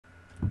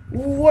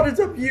What is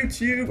up,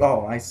 YouTube?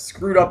 Oh, I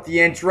screwed up the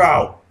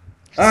intro.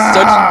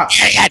 Ah!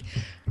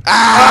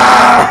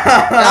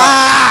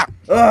 Ah!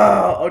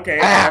 Oh, okay.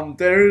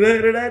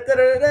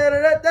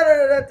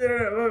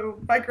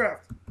 Minecraft.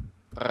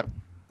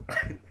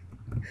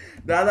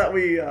 Now that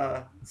we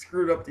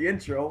screwed up the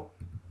intro,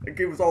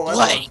 it was all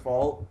everyone's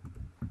fault.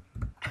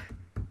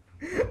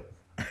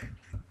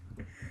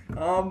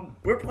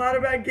 We're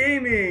Platinum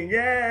Gaming,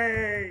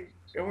 yay!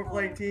 And we're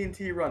playing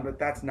TNT Run, but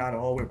that's not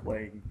all we're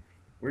playing.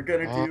 We're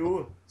gonna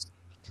do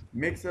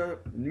mix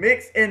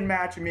and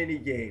match mini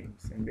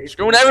games. And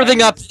screwing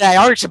everything up today,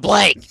 aren't you,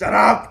 Blake? Shut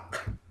up!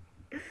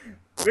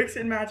 Mix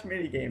and match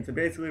mini games. And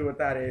basically what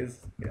that is,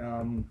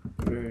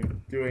 we're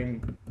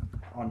doing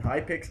on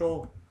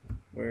Hypixel.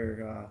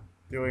 We're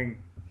doing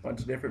a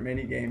bunch of different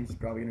mini games.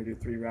 Probably gonna do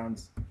 3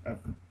 rounds of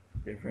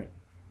different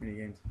mini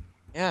games.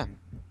 Yeah,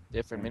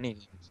 different mini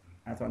games.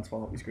 That's one's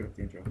fault. We screwed up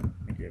the intro.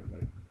 Thank you,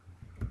 everybody.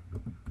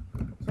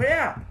 So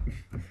yeah,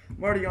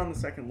 I'm already on the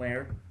second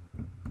layer.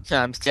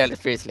 I'm still the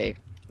first layer.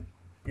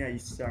 Yeah, you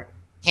suck.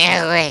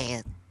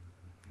 Yeah.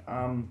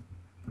 I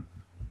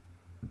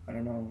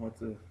don't know what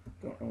to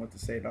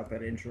say about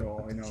that intro.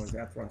 All I know is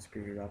Ethron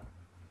screwed it up.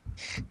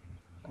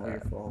 All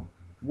your fault.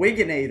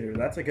 Wiginator,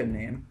 that's a good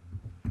name.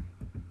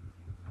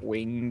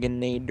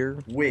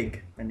 Winginator.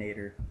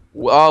 Wiginator.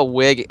 Oh,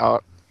 Wig.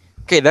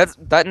 Okay,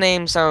 that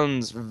name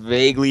sounds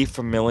vaguely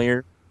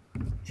familiar.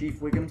 Chief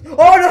Wiggums. Oh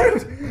no!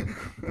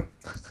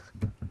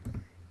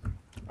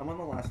 I'm on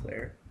the last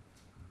layer.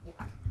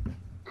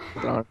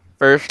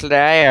 First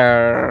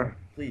layer.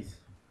 Please,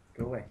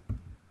 go away.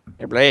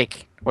 Hey,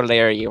 Blake, what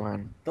layer are you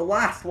on? The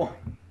last one.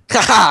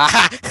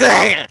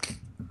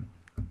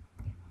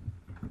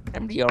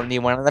 I'm the only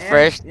one on the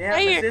first Yeah,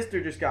 layer. my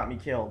sister just got me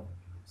killed.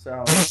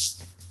 So.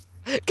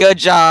 Good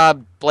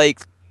job, Blake,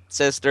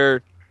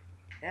 sister.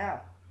 Yeah.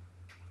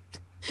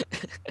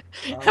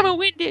 I'm gonna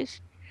win this.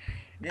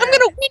 Yeah. I'm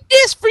gonna win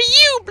this for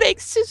you,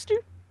 Blake's sister.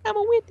 I'm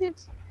gonna win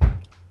this.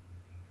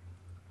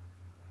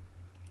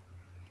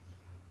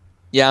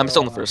 Yeah, I'm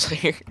still in the first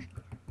layer.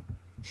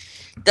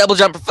 Double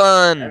jump for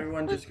fun.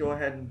 Everyone just go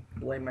ahead and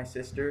blame my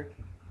sister.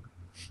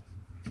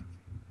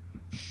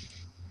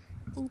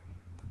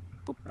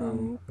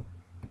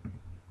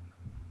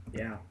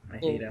 Yeah, I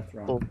hate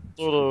Ethron.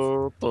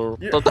 You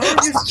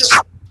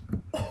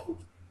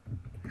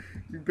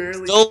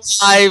barely... Still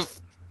alive.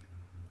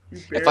 You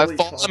If I barely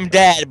fall, caught I'm that.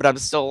 dead, but I'm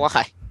still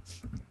alive.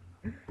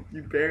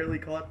 You barely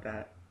caught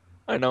that.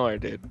 I know I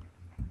did.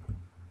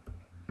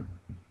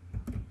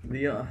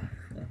 The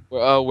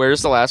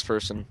Where's the last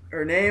person?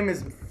 her name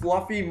is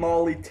Fluffy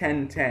Molly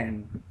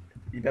 1010.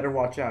 You better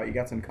watch out. You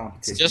got some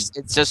competition.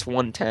 It's just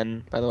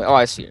 110, by the way. Oh,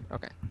 I see it.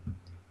 Okay.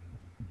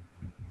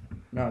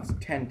 No, it's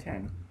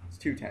 1010. It's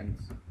 2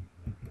 10s.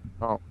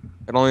 Oh,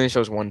 it only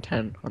shows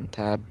 110 on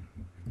tab.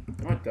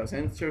 No, it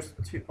doesn't. It shows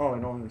 2. Oh,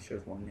 it only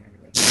shows 1. Yeah,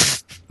 you're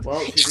right. Well,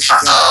 she just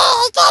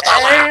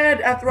and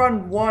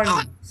Ethron won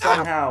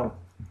somehow.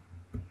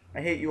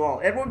 I hate you all.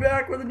 And we're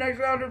back with the next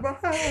round of and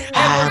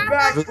we're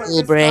back, but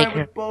this time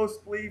with bow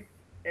spleef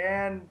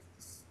and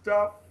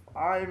stuff.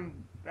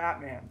 I'm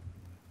Batman.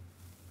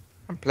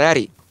 I'm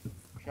Platty.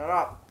 Shut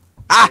up.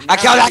 Ah! And I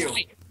killed now that you.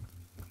 guy!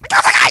 I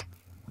killed that guy!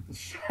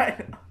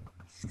 Shut up.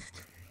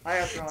 Hi,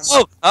 Ethron.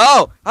 Oh!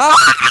 Oh!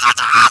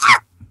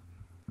 Ah!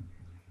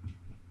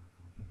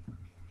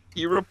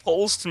 He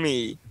repulsed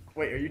me.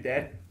 Wait, are you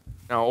dead?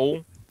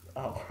 No.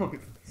 Oh,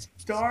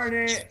 darn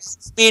it.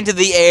 Me into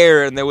the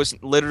air, and there was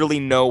literally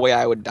no way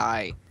I would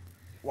die.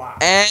 Wow.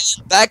 And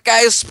that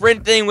guy's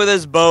sprinting with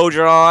his bow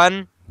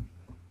drawn.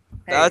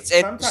 Hey, That's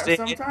interesting.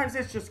 Sometimes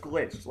it's just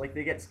glitched. Like,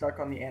 they get stuck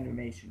on the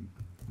animation.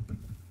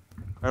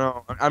 I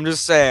know. I'm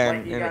just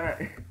saying. Like, you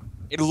gotta...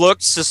 It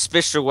looked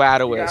suspicious. You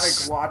gotta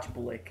glotch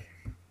blick.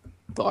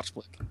 Glotch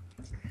blick.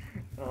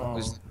 Oh.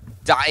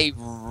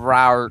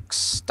 Diraux.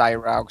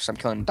 I'm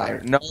killing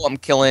Diraux. No, I'm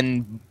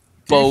killing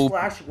Bo.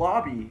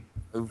 /lobby.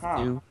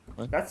 Huh.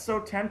 What? That's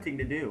so tempting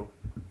to do.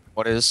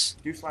 What is?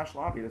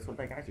 /lobby. That's what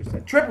that guy just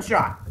said. Triple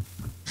shot!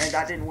 And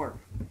that didn't work.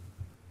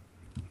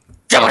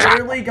 Triple I shot!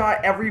 literally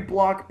got every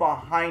block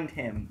behind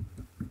him.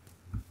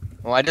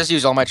 Well, I just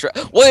used all my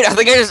Wait, I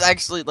think I just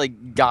actually,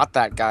 like, got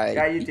that guy.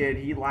 Yeah, you did.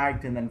 He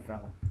lagged and then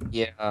fell.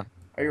 Yeah.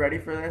 Are you ready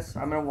for this?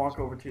 I'm gonna walk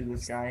over to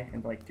this guy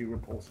and, like, do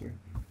repulsor.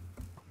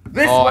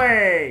 This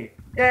way!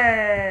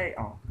 Yay!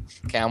 Oh.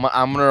 Okay, I'm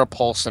gonna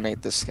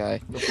repulsinate this guy.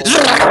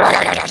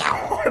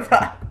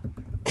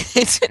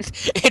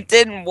 It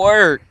didn't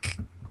work.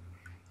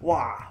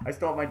 Wow, I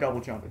still have my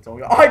double jump. It's all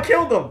gone. Oh, I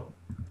killed him!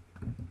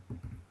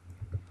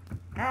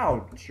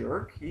 Ow,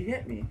 jerk. He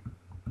hit me.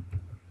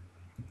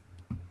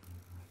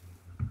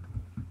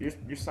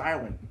 You're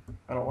silent.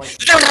 I don't like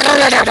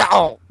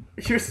No.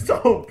 You're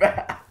so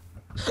bad.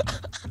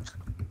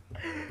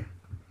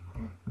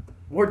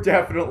 We're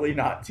definitely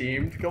not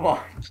teamed. Come on.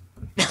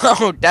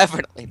 No,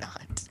 definitely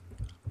not.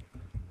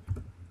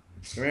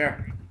 Come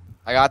here.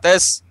 I got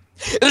this.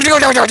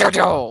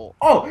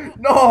 Oh,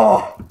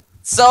 no!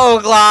 So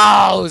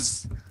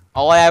close!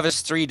 All I have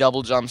is 3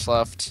 double jumps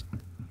left.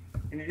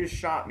 And you just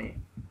shot me.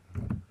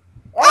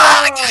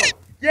 Oh!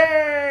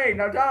 Yay! Okay,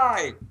 now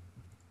die.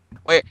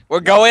 Wait, we're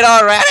going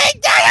already?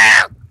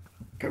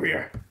 Come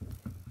here.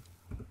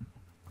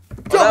 Oh,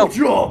 Double no.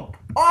 jump.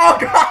 Oh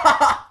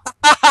god.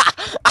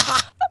 How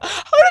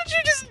did you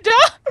just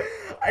die?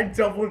 I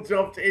double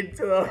jumped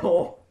into the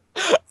hole.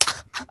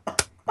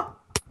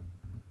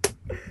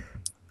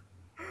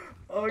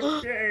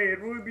 Okay,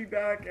 and we'll be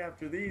back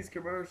after these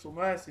commercial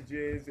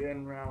messages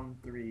in round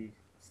 3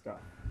 stuff.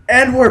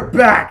 And we're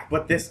back,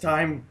 but this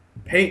time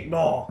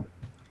paintball.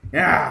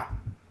 Yeah.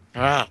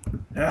 Yeah.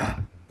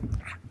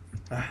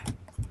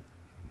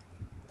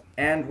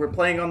 And we're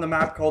playing on the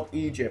map called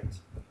Egypt.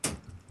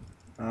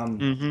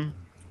 And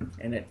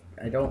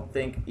I don't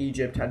think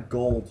Egypt had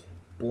gold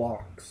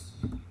blocks,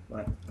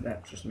 but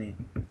that's just me.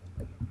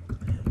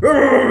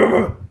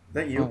 Is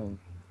that you? Oh.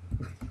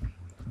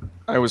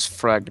 I was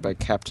fragged by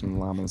Captain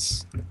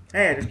Llamas.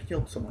 Hey, I just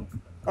killed someone.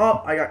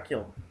 Oh, I got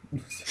killed.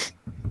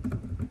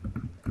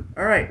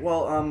 Alright,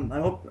 well, I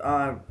hope,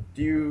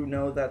 do you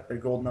know that the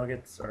gold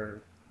nuggets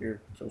are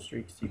your kill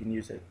streaks? You can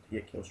use it to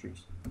get kill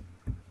streaks.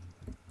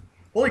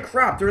 Holy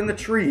crap, they're in the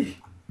tree!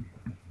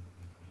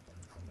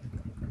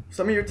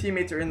 Some of your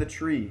teammates are in the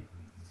tree.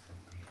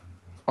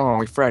 Oh,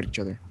 we fragged each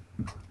other.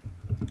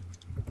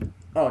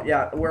 Oh,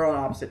 yeah, we're on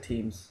opposite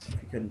teams, if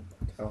you couldn't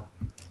tell.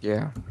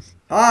 Yeah.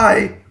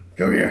 Hi!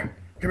 Come here!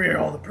 Come here,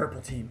 all the purple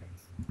team.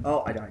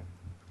 Oh, I died.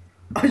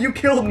 Oh, you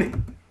killed me!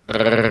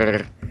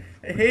 I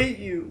hate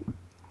you!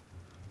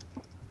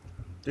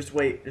 Just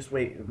wait, just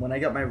wait. When I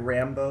got my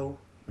Rambo,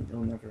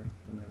 you'll never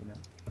know.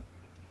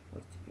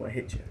 What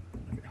hit you?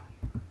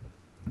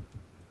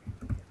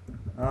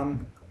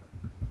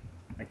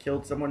 I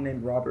killed someone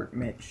named Robert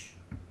Mitch.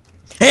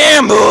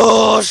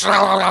 Ambush!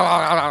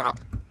 I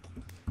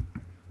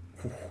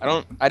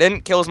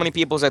didn't kill as many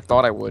people as I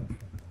thought I would.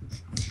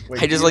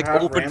 Wait, I just like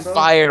opened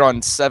fire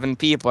on 7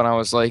 people and I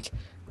was like,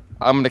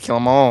 I'm gonna kill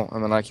them all,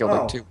 and then I killed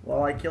like 2.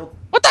 Well, I killed.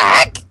 What the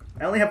heck?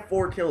 I only have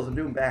 4 kills. I'm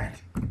doing bad.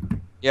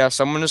 Yeah,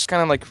 someone just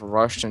kind of like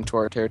rushed into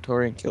our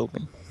territory and killed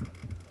me.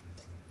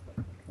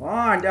 Come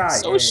on, die.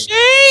 So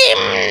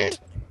shamed.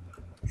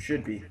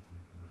 Should be.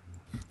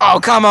 Oh,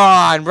 come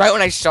on! Right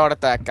when I shot at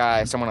that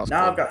guy, someone else.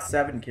 Now killed. I've got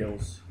 7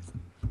 kills.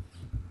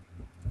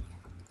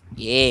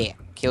 Yeah,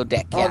 killed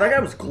that guy. Oh, that guy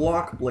was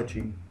Glock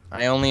glitching.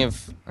 I only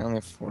have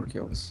 4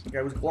 kills. That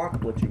guy was Glock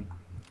glitching.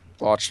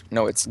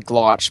 No, it's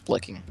glotch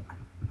blicking.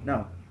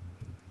 No.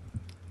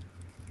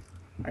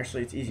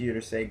 Actually, it's easier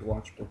to say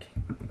Glotch blicking.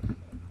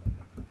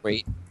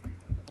 Wait,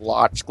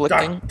 blotch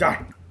blicking?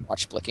 Die!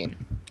 Watch blicking.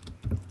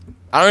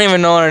 I don't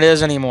even know what it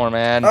is anymore,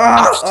 man.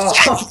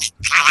 Oh.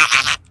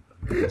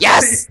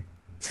 Yes!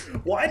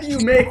 Why do you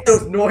make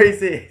those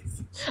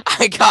noises?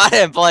 I got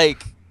him,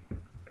 Blake.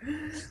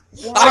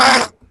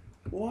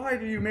 Why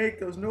do you make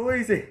those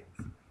noises?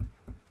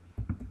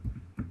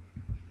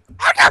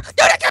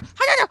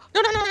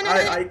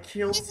 I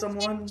killed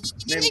someone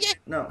named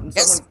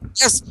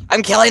Yes,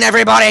 I'm killing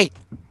everybody.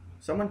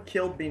 Someone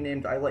killed me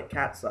named I like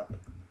catsup.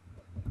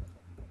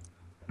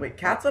 Wait,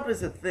 catsup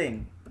is a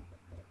thing.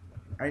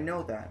 I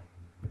know that.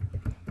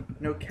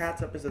 No,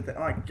 catsup is a thing.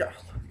 Oh my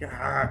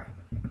god.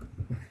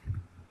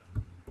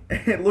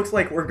 It looks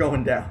like we're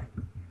going down.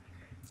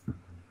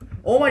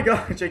 Oh my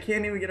gosh, I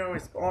can't even get on my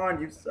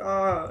spawn. You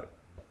suck.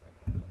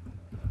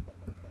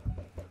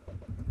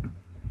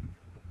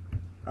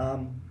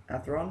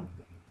 Atheron?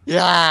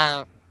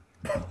 Yeah.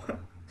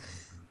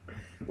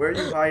 Where are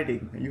you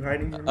hiding? Are you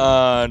hiding from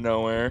me?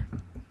 Nowhere.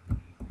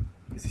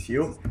 Is this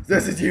you?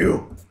 This is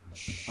you!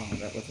 Oh,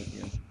 that wasn't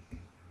you.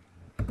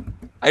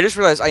 I just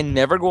realized I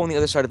never go on the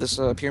other side of this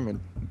pyramid.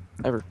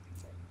 Ever.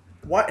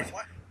 What?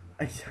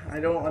 I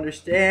don't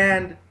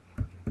understand.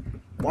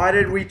 Why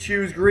did we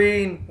choose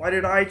green? Why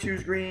did I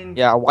choose green?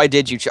 Yeah, why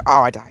did you choose?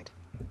 Oh, I died.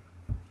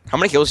 How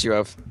many kills do you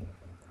have?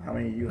 How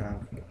many do you have?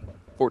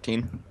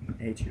 14.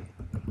 I hate you.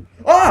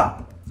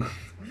 Ah!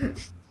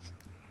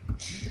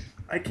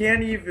 I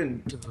can't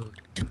even.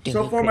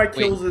 So far, my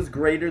kills is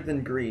greater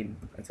than green.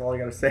 That's all I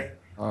gotta say.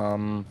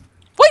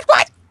 Wait,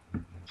 what?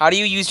 How do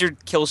you use your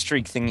kill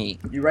streak thingy?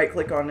 You right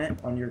click on it,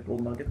 on your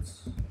gold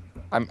nuggets.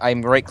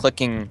 I'm right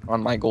clicking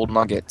on my gold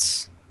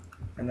nuggets.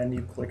 And then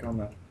you click on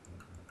the.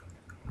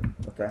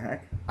 What the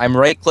heck? I'm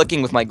right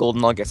clicking with my gold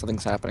nuggets.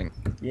 Something's happening.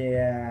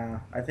 Yeah,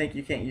 I think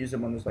you can't use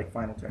them when there's like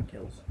final 10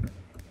 kills.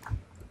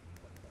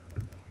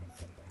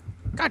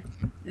 God.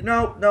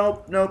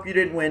 Nope, you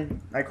didn't win.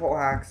 I call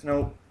hacks.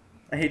 Nope.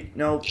 I hate.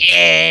 Nope.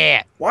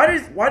 Yeah. Why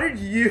did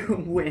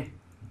you win?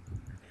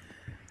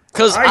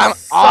 Cause I'm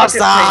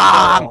awesome.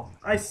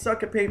 I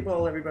suck at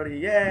paintball, everybody.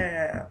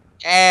 Yeah.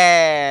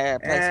 Yeah.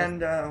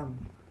 And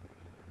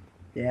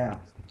yeah.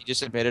 You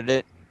just admitted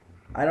it.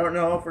 I don't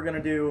know if we're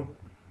gonna do.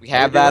 We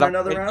have that.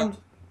 Another round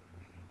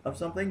of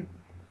something.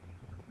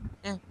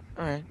 Yeah.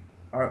 All right.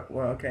 All right.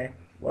 Well, okay.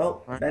 Well,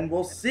 All right. then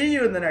we'll see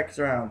you in the next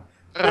round.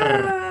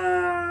 Bye.